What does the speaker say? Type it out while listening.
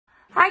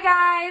Hi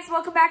guys,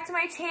 welcome back to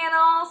my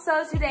channel.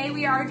 So today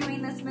we are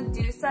doing this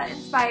Medusa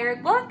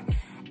inspired look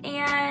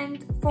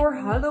and for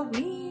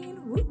Halloween,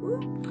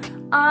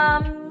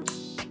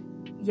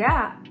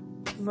 yeah,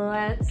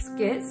 let's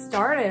get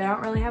started. I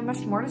don't really have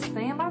much more to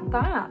say about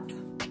that.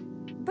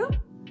 Boop.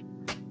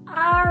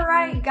 All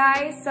right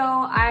guys, so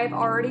I've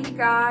already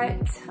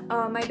got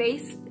my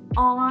base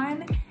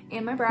on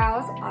and my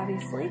brows,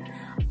 obviously.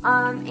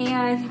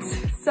 And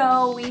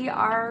so we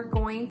are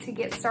going to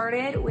get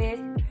started with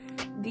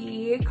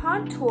the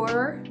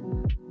contour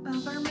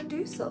of our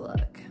Medusa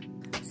look.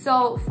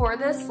 So for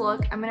this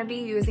look, I'm gonna be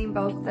using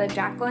both the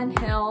Jaclyn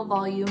Hill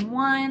Volume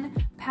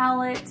 1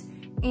 palette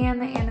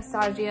and the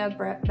Anastasia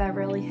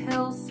Beverly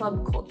Hills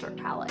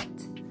Subculture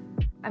palette.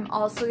 I'm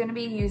also gonna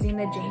be using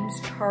the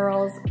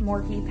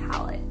CharlesXMorphe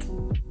palette.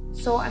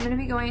 So I'm gonna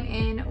be going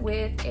in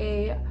with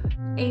a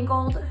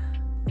angled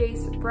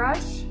face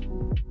brush,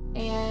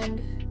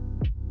 and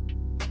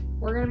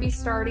we're gonna be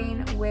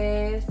starting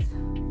with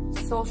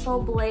Social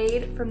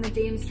Blade from the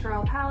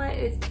Charles palette.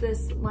 It's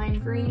this lime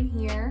green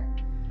here.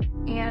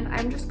 And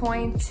I'm just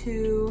going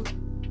to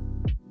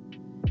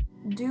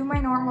do my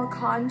normal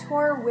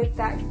contour with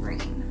that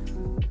green.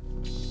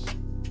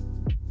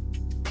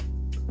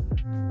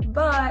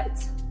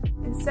 But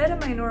instead of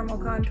my normal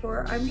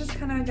contour, I'm just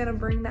kind of gonna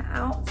bring that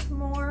out some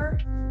more.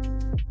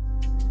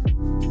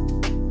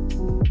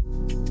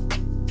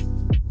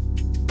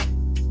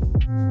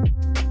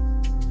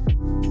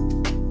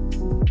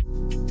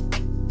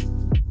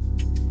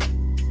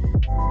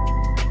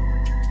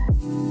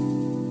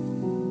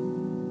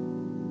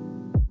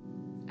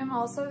 I'm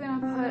also gonna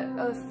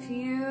put a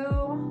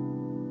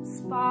few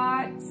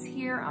spots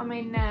here on my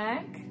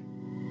neck.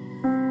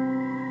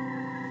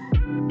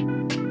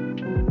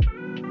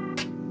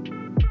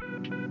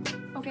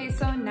 Okay,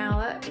 so now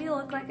that we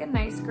look like a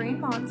nice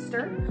green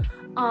monster,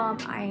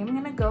 I am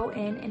gonna go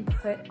in and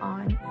put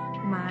on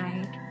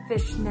my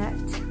fishnet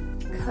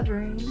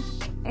covering.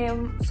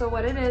 And so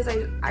what it is,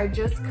 I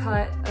just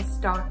cut a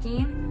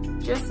stocking,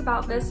 just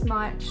about this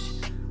much,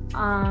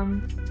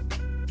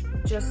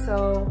 just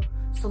so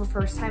the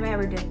first time I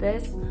ever did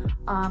this,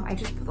 I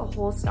just put the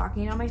whole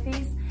stocking on my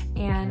face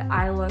and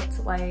I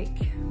looked like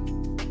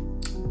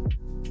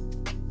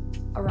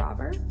a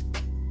robber,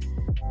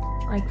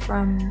 like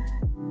from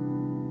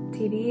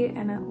TV,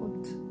 and it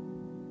looked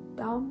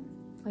dumb,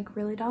 like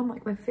really dumb,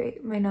 like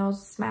my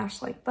nose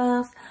smashed like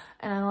this,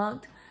 and I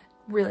looked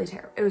really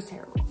terrible. It was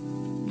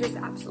terrible, just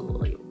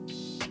absolutely.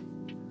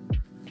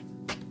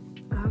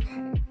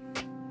 Okay.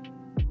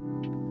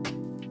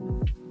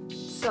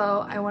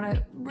 So I want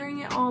to bring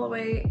it all the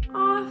way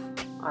off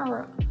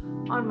or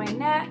on my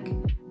neck,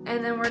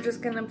 and then we're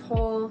just gonna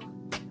pull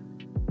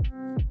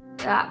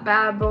that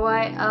bad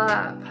boy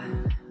up.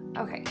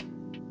 Okay,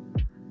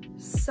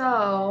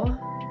 so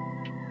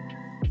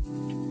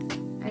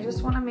I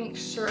just want to make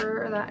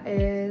sure that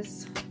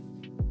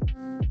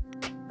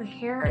my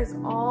hair is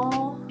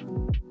all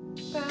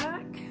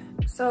back.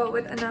 So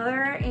with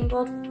another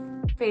angled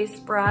face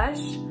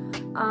brush,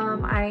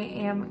 I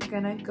am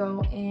gonna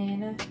go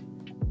in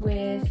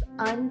with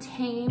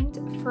Untamed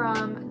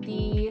from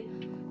the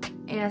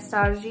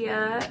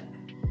Anastasia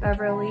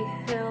Beverly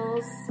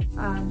Hills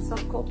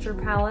Subculture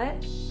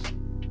palette.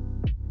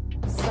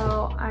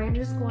 So I'm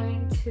just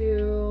going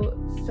to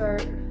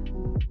start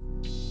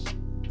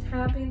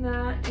tapping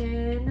that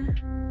in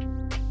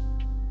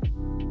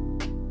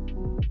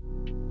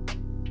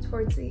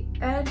towards the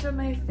edge of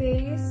my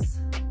face.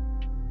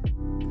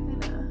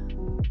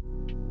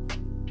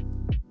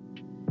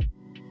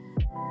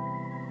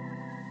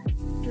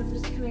 I'm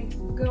just kind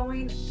of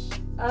going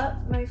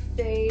up my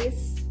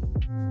face.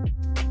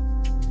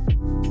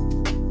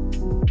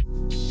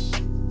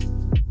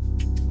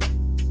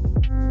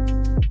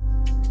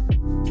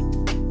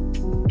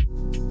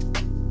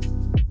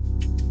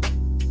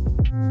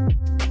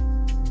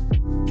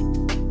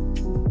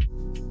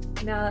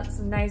 Now that's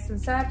nice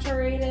and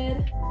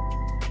saturated.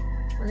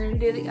 We're going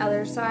to do the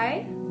other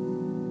side.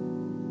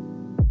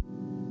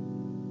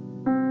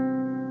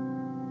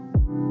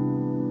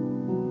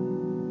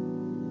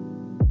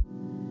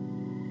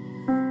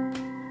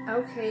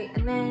 Okay,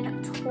 and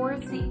then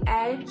towards the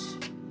edge,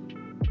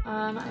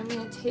 I'm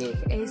gonna take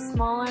a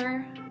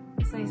smaller,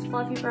 this nice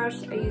fluffy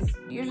brush. I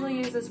usually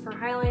use this for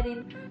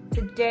highlighting.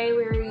 Today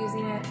we were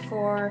using it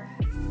for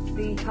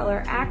the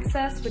color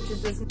Access, which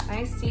is this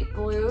nice deep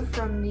blue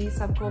from the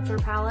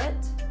Subculture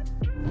palette.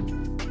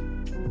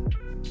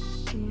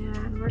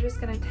 And we're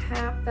just gonna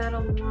tap that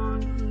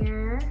along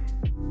here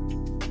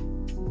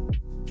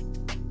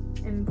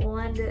and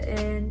blend it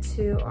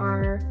into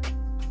our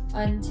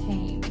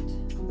Untamed.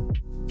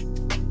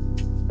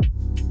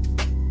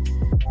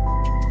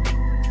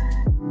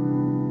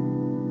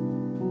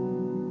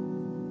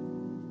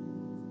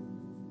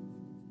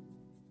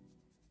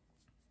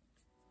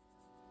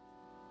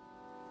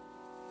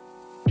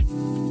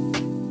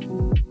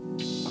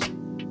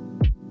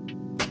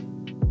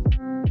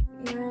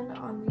 And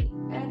on the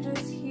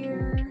edges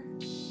here,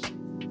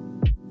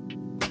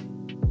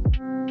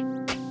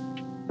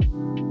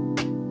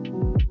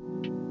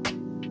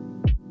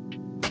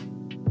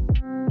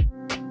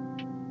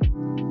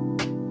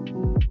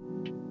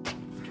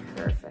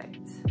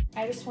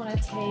 I just want to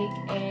take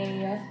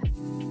a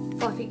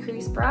fluffy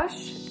crease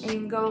brush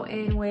and go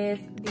in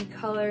with the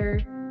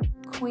color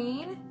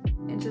Queen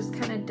and just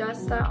kind of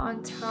dust that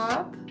on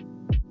top.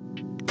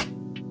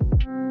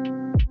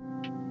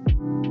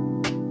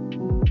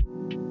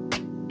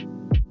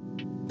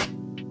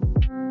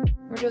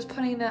 We're just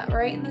putting that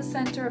right in the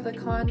center of the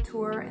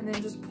contour and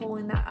then just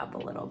pulling that up a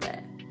little bit.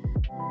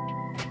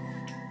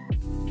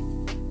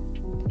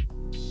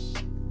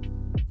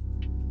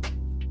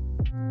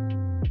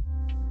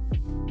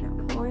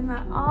 Now pulling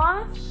that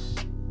off.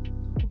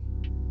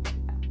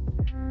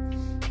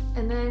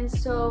 And then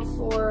so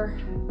for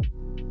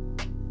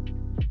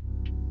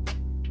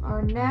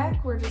our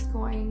neck, we're just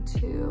going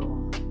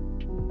to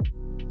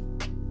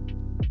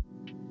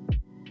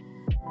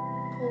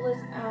pull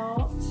this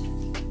out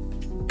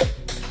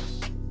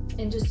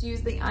and just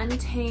use the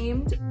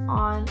Untamed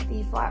on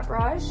the flat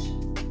brush.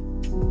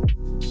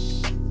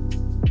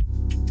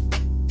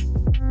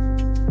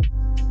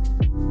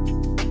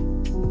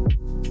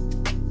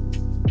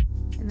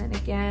 And then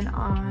again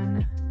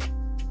on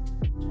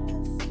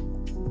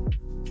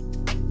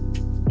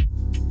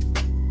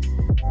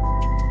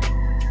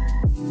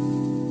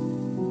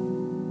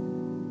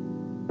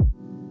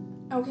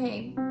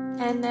okay,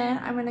 and then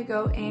I'm gonna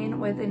go in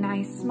with a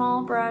nice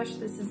small brush.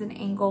 This is an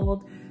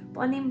angled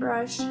blending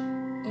brush,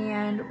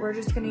 and we're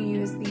just gonna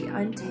use the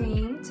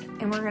Untamed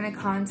and we're gonna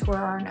contour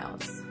our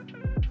nose.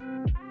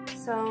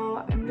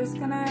 So I'm just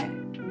gonna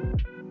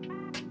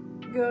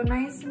go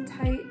nice and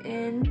tight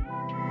in.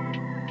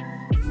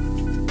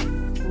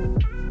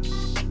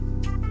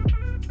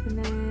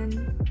 And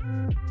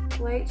then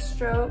light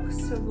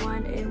strokes to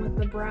blend in with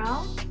the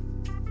brow.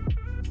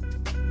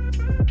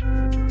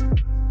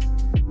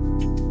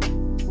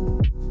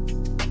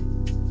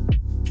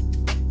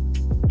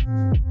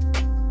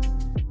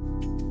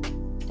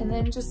 And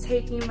then just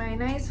taking my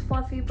nice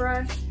fluffy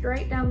brush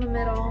right down the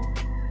middle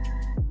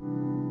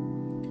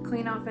to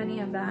clean off any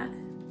of that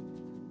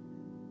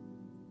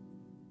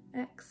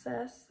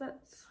excess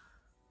that's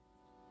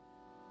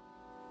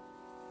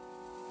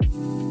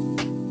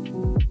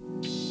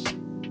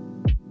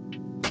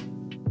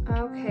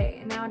okay.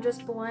 And now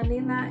just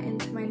blending that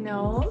into my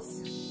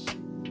nose.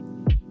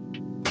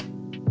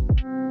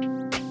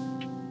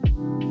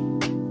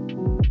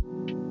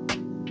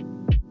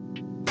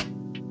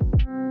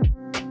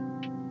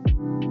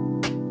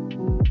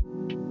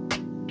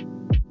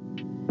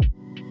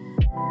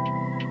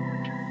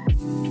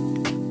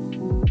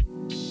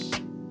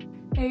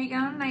 There you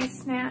go, nice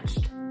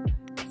snatched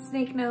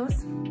snake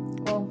nose.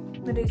 Well,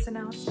 Medusa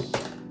nose.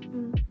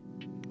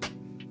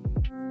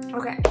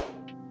 Okay,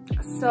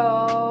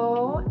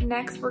 so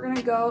next we're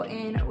gonna go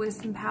in with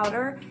some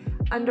powder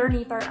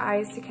underneath our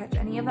eyes to catch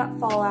any of that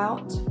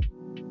fallout.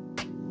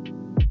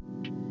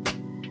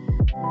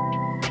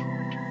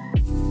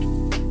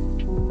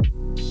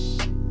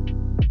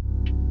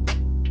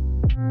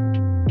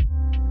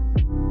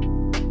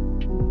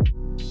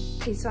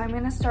 Okay, so I'm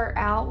gonna start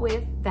out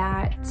with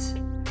that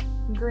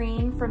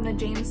green from the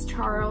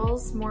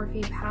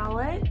CharlesXMorphe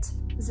palette.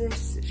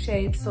 This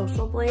shade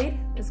Social Blade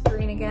is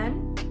green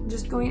again. I'm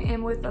just going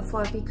in with a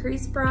fluffy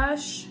crease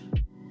brush.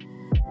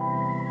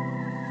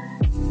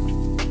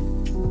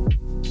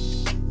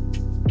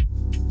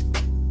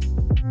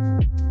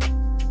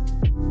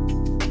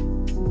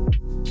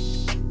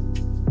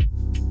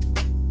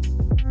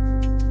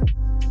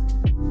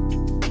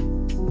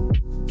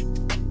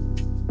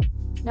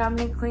 Now I'm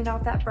gonna clean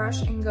off that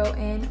brush and go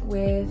in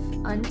with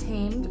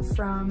Untamed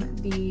from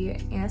the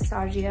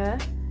Anastasia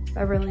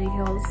Beverly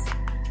Hills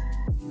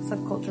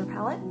Subculture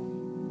palette.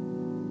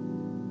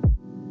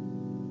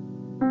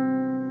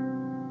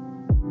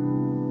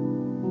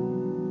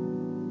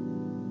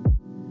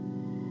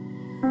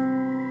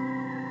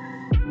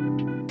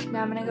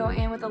 Now I'm gonna go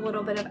in with a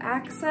little bit of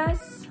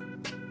Access.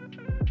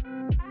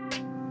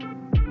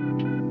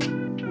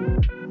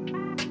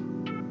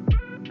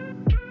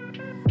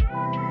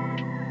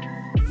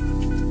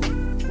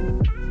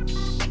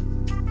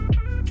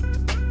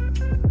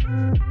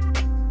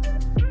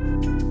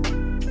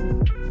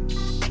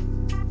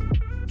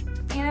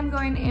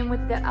 Going in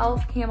with the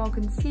e.l.f. Camo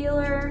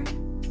Concealer.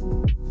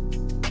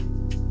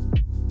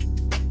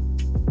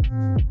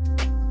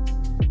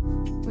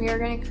 We are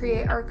going to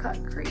create our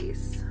cut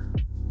crease.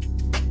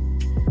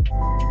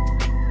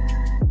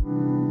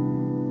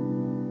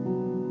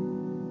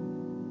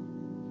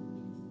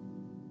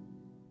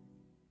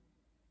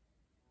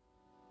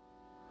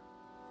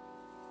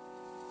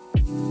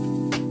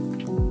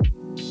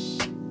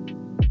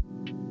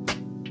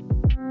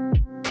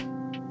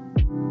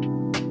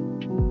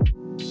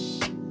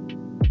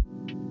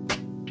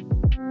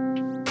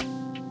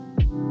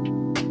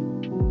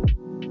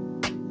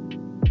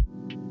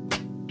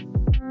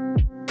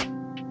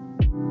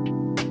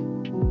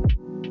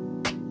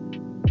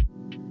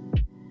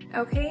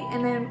 Okay,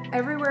 and then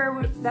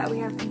everywhere that we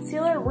have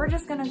concealer, we're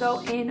just gonna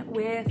go in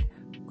with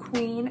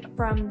Queen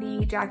from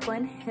the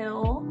Jaclyn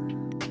Hill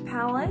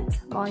palette,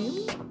 volume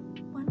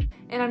 1.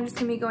 And I'm just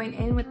gonna be going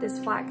in with this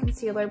flat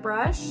concealer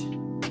brush.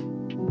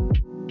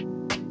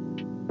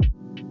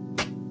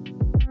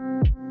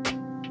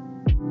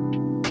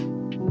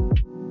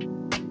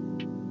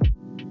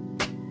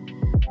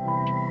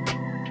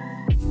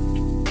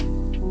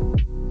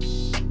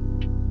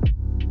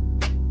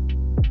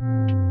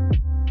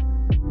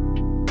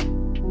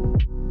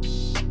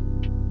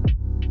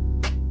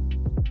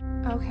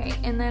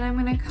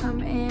 gonna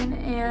come in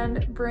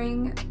and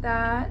bring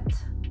that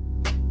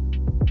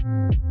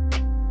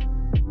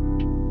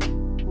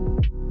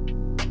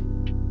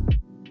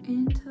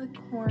into the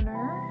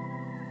corner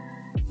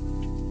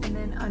and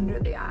then under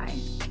the eye.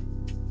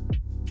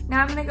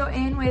 Now I'm gonna go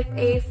in with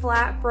a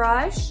flat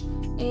brush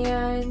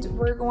and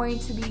we're going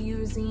to be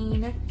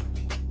using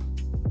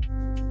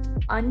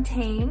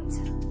Untamed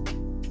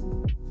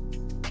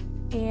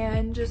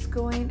and just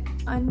going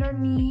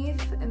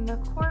underneath in the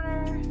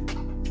corner.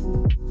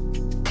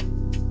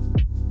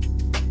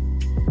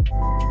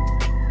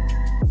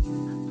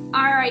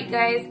 All right,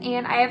 guys,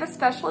 and I have a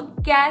special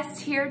guest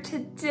here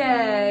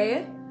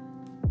today.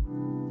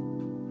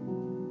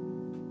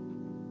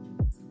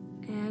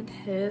 And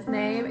his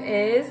name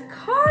is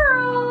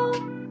Carl.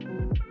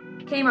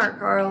 Kmart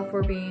Carl, if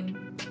we're being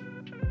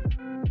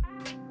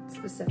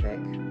specific,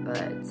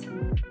 but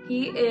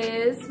he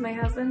is my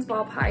husband's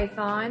ball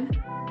python.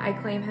 I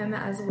claim him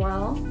as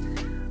well.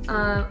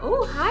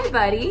 Oh, hi,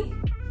 buddy.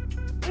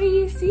 What do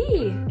you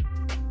see?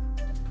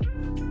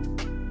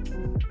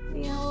 The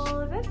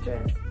little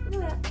adventurous.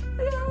 Look at that.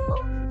 Look at that.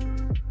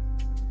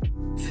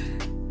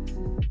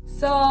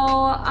 So,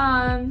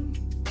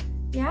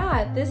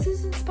 yeah, this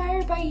is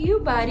inspired by you,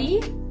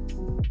 buddy.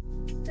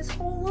 This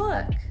whole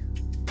look.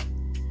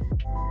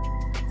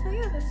 So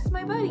yeah, this is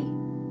my buddy.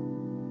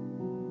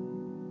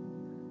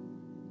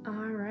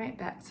 All right,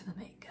 back to the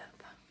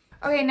makeup.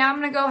 Okay, now I'm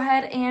gonna go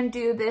ahead and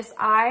do this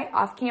eye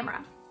off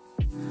camera.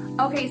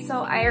 Okay,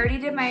 so I already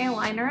did my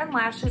eyeliner and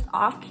lashes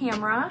off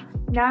camera.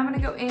 Now I'm gonna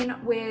go in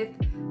with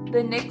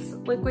the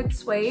NYX Liquid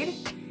Suede,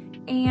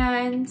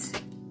 and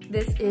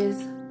this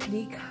is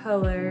the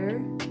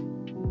color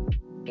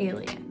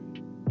Alien.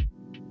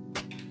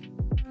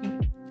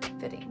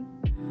 Fitting.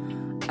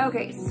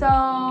 Okay,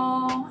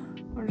 so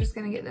we're just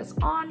gonna get this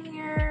on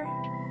here.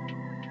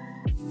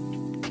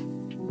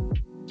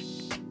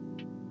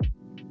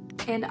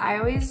 And I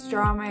always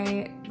draw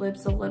my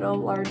lips a little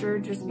larger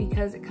just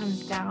because it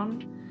comes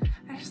down.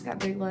 I just got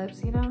big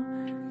lips, you know?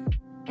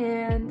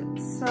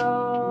 And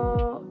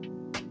so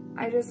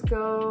I just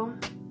go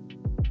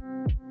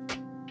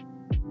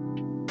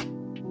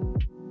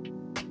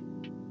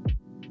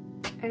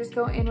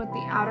in with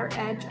the outer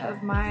edge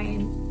of my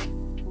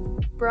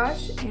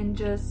brush and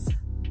just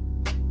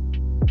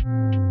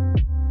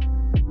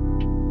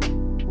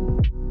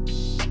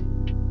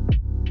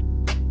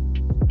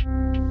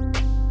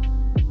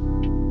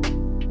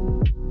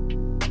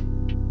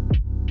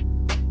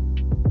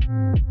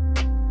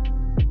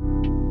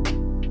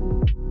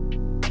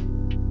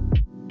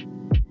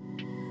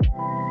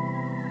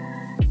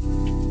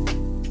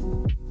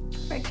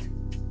perfect.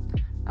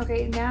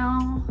 Okay,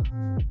 now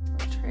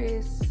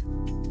trace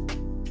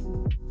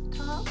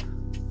top.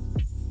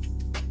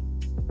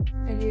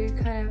 I do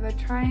kind of a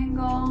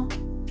triangle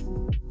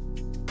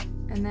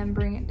and then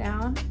bring it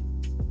down.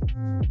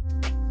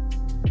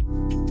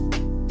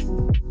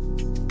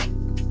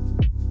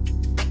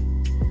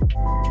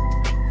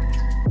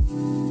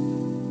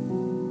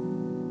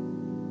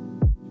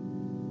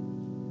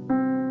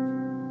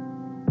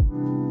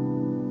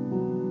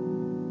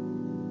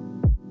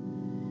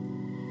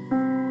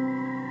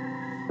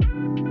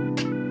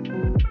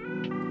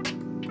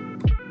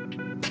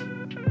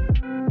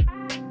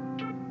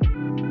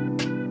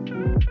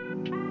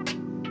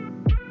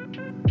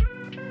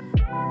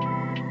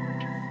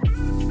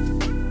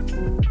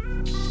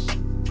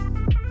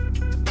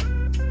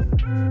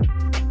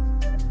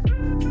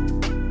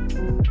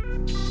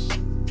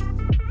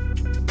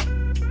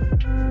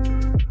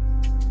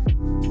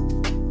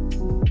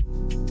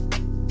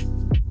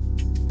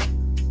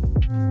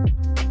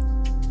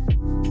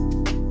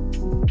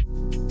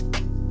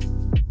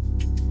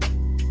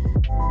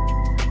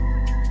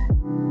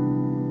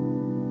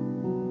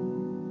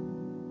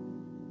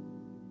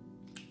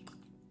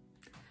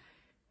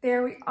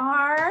 There we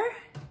are.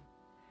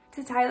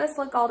 To tie this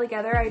look all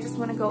together, I just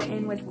want to go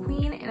in with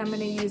Queen, and I'm going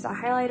to use a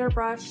highlighter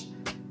brush,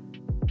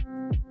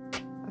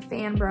 a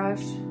fan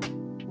brush,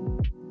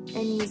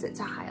 and use it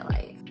to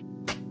highlight.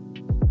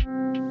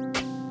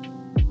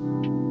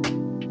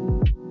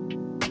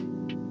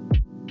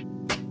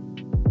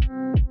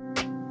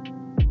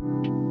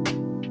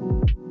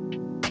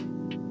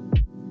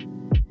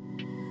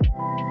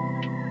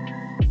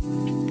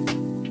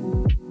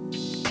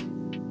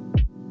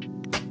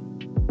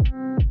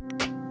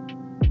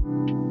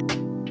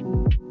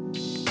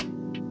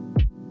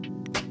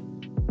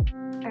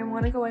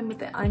 Go in with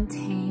the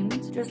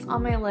Untamed just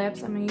on my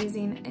lips. I'm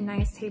using a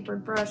nice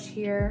tapered brush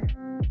here.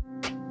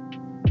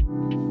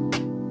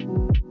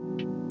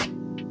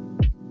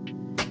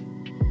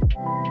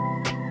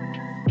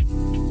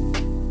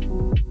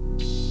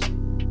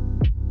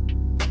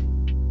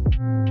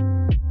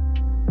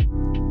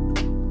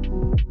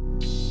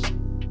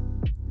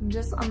 And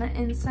just on the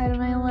inside of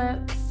my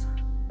lips,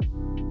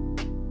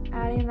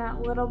 adding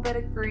that little bit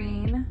of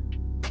green.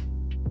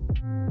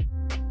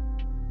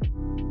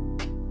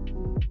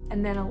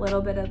 And then a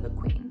little bit of the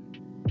Queen.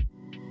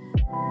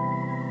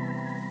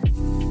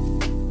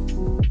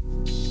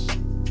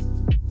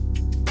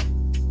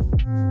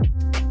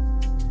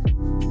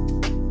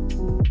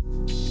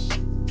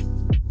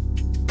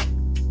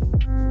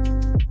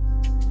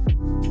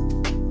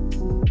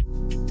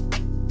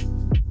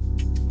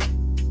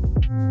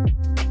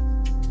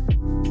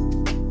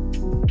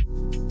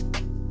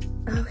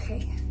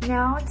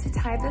 to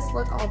tie this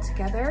look all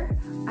together,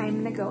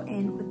 I'm gonna go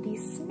in with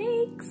these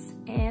snakes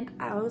and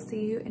I will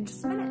see you in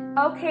just a minute.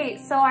 Okay,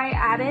 so I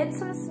added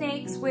some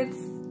snakes with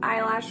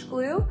eyelash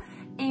glue,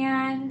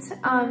 and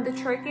the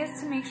trick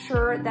is to make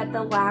sure that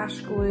the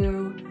lash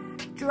glue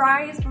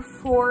dries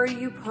before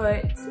you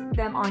put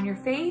them on your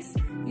face.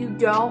 You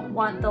don't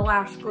want the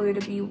lash glue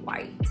to be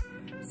white.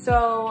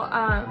 So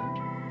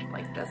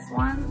like this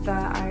one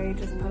that I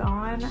just put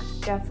on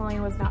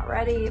definitely was not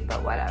ready,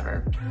 but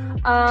whatever.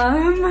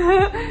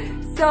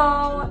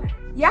 So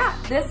yeah,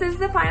 this is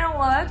the final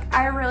look.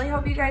 I really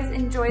hope you guys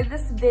enjoyed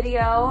this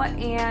video,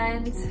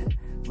 and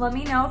let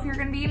me know if you're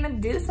gonna be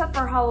Medusa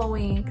for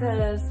Halloween,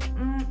 cause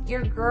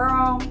your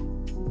girl,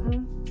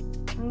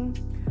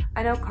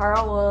 I know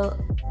Carl will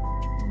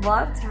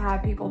love to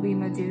have people be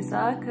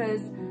Medusa,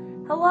 cause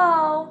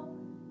hello,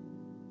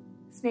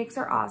 snakes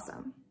are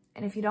awesome.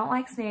 And if you don't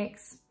like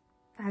snakes,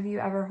 have you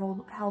ever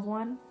held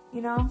one?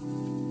 You know,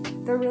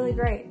 they're really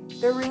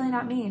great. They're really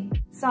not mean.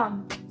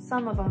 Some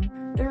of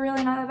them, they're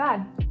really not that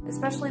bad,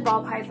 especially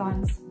ball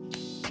pythons.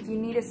 If you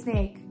need a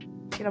snake,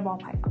 get a ball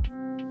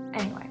python.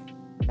 Anyway,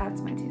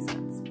 that's my 2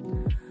 cents.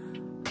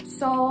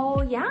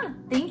 So yeah,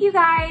 thank you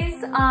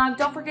guys.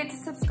 Don't forget to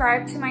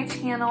subscribe to my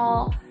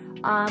channel.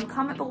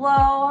 Comment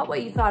below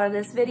what you thought of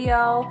this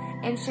video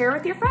and share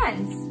with your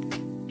friends.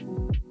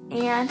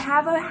 And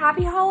have a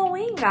happy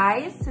Halloween,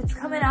 guys. It's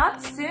coming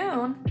up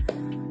soon.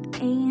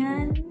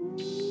 And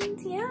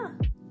yeah,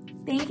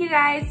 thank you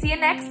guys. See you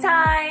next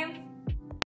time.